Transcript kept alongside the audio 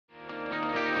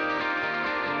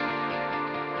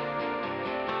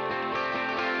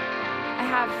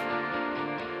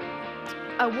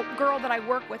have a girl that I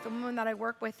work with, a woman that I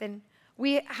work with, and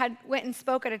we went and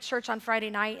spoke at a church on Friday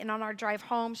night, and on our drive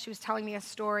home, she was telling me a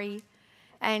story,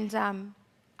 and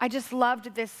I just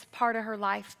loved this part of her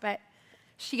life, but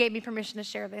she gave me permission to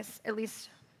share this. At least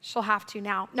she'll have to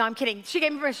now. No, I'm kidding. She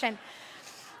gave me permission.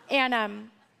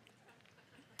 And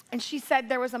she said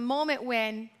there was a moment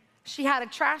when she had a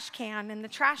trash can, and the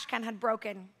trash can had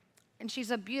broken. And she's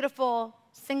a beautiful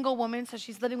single woman, so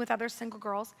she's living with other single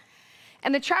girls.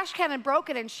 And the trash can had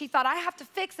broken, and she thought, I have to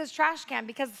fix this trash can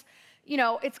because, you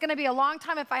know, it's gonna be a long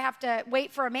time if I have to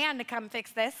wait for a man to come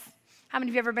fix this. How many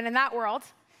of you have ever been in that world?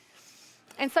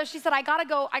 And so she said, I gotta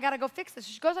go fix this.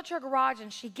 She goes out to her garage,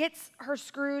 and she gets her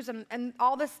screws and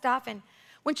all this stuff, and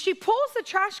when she pulls the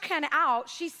trash can out,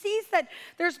 she sees that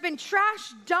there's been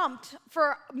trash dumped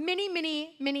for many,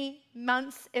 many, many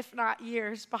months, if not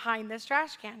years, behind this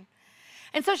trash can.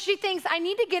 And so she thinks, I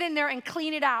need to get in there and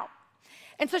clean it out.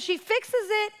 And so she fixes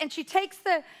it, and she takes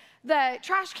the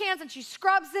trash cans, and she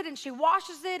scrubs it, and she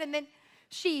washes it, and then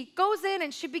she goes in,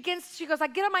 and she goes, I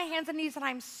get on my hands and knees, and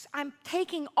I'm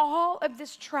taking all of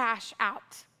this trash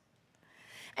out.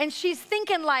 And she's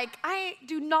thinking like, I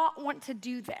do not want to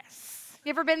do this. You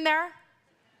ever been there?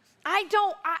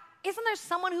 Isn't there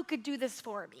someone who could do this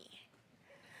for me?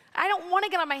 I don't want to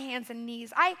get on my hands and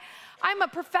knees. I'm a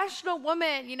professional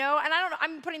woman, you know, and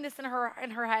I'm putting this in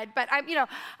her head, but I'm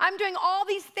doing all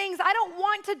these things. I don't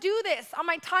want to do this on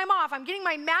my time off. I'm getting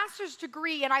my master's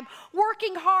degree, and I'm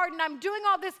working hard, and I'm doing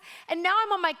all this, and now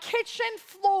I'm on my kitchen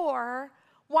floor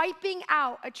wiping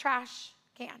out a trash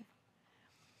can.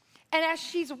 And as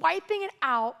she's wiping it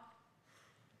out,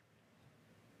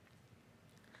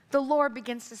 the Lord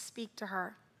begins to speak to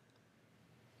her.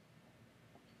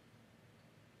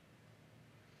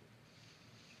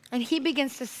 And he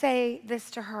begins to say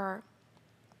this to her.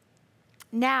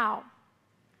 Now,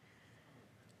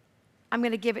 I'm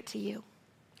going to give it to you.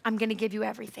 I'm going to give you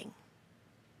everything.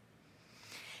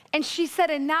 And she said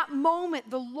in that moment,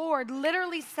 the Lord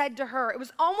literally said to her, it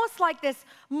was almost like this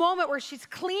moment where she's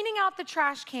cleaning out the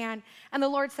trash can, and the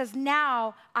Lord says,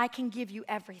 now I can give you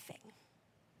everything.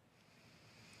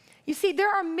 You see, there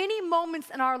are many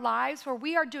moments in our lives where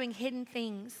we are doing hidden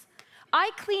things. I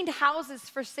cleaned houses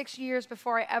for 6 years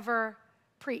before I ever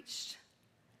preached.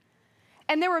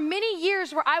 And there were many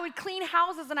years where I would clean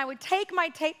houses, and I would take my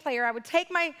tape player, and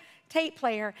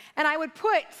I would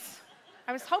put,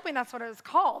 I was hoping that's what it was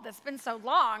called. It's been so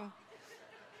long.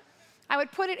 I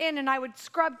would put it in, and I would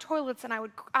scrub toilets, and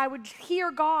I would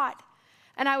hear God.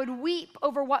 And I would weep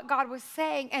over what God was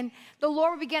saying. And the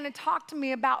Lord began to talk to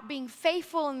me about being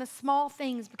faithful in the small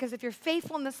things, because if you're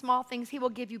faithful in the small things, he will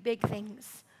give you big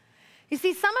things. You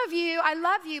see, some of you, I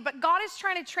love you, but God is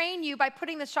trying to train you by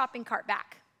putting the shopping cart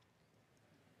back.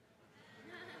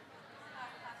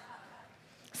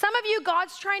 Some of you,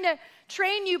 God's trying to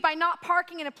train you by not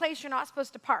parking in a place you're not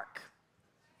supposed to park.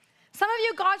 Some of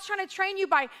you, God's trying to train you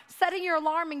by setting your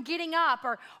alarm and getting up,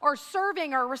 or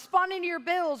serving, or responding to your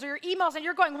bills or your emails, and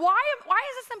you're going, why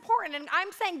is this important? And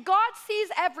I'm saying God sees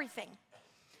everything.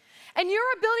 And your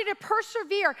ability to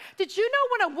persevere. Did you know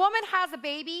when a woman has a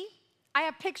baby? I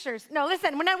have pictures. No,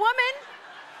 listen, when a woman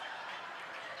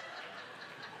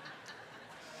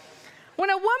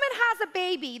has a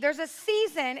baby, there's a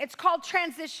season, it's called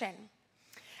transition.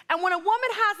 And when a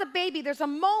woman has a baby, there's a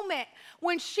moment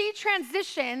when she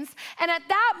transitions, and at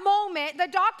that moment, the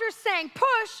doctor's saying,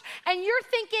 push, and you're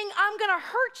thinking, I'm gonna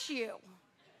hurt you.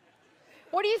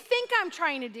 What do you think I'm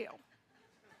trying to do?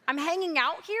 I'm hanging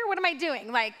out here? What am I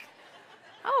doing? Like,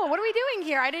 oh, what are we doing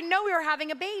here? I didn't know we were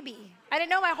having a baby. I didn't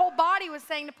know my whole body was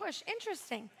saying to push.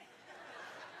 Interesting.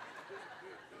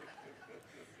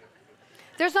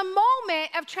 There's a moment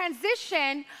of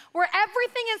transition where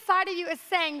everything inside of you is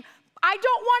saying, I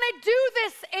don't want to do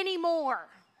this anymore.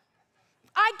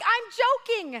 I'm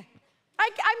joking.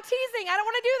 I'm teasing. I don't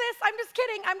want to do this. I'm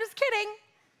just kidding.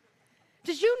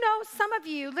 Did you know some of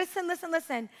you, listen.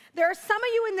 There are some of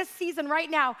you in this season right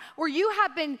now where you've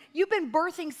been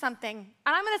birthing something.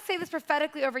 And I'm going to say this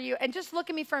prophetically over you, and just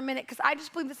look at me for a minute, because I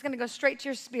just believe this is going to go straight to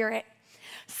your spirit.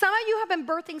 Some of you have been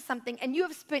birthing something, and you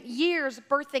have spent years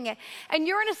birthing it. And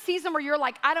you're in a season where you're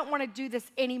like, I don't want to do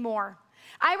this anymore.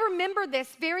 I remember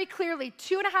this very clearly.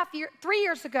 3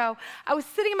 years ago, I was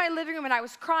sitting in my living room, and I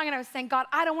was crying, and I was saying, God,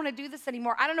 I don't want to do this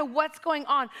anymore. I don't know what's going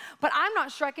on, but I'm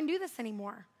not sure I can do this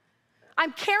anymore.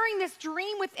 I'm carrying this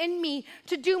dream within me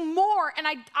to do more, and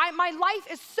my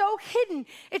life is so hidden.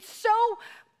 It's so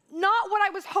not what I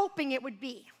was hoping it would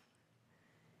be.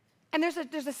 And there's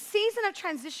a season of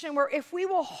transition where if we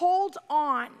will hold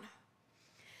on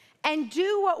and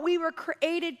do what we were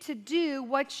created to do,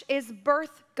 which is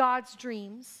birth God's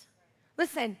dreams.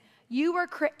 Listen, you were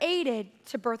created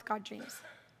to birth God dreams.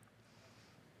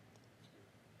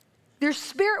 Your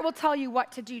spirit will tell you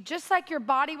what to do, just like your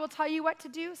body will tell you what to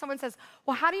do. Someone says,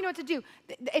 well, how do you know what to do?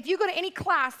 If you go to any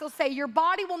class, they'll say, your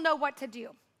body will know what to do.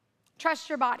 Trust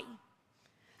your body.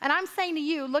 And I'm saying to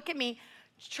you, look at me,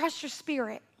 trust your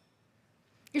spirit.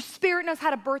 Your spirit knows how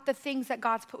to birth the things that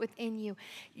God's put within you.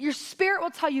 Your spirit will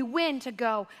tell you when to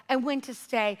go and when to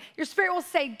stay. Your spirit will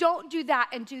say, don't do that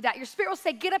and do that. Your spirit will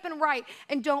say, get up and write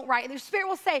and don't write. And your spirit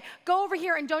will say, go over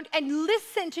here and don't, and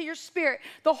listen to your spirit.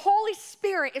 The Holy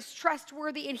Spirit is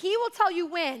trustworthy, and he will tell you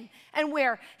when and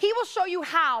where. He will show you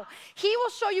how. He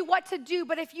will show you what to do.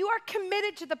 But if you are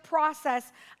committed to the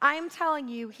process, I am telling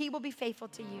you, he will be faithful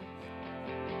to you.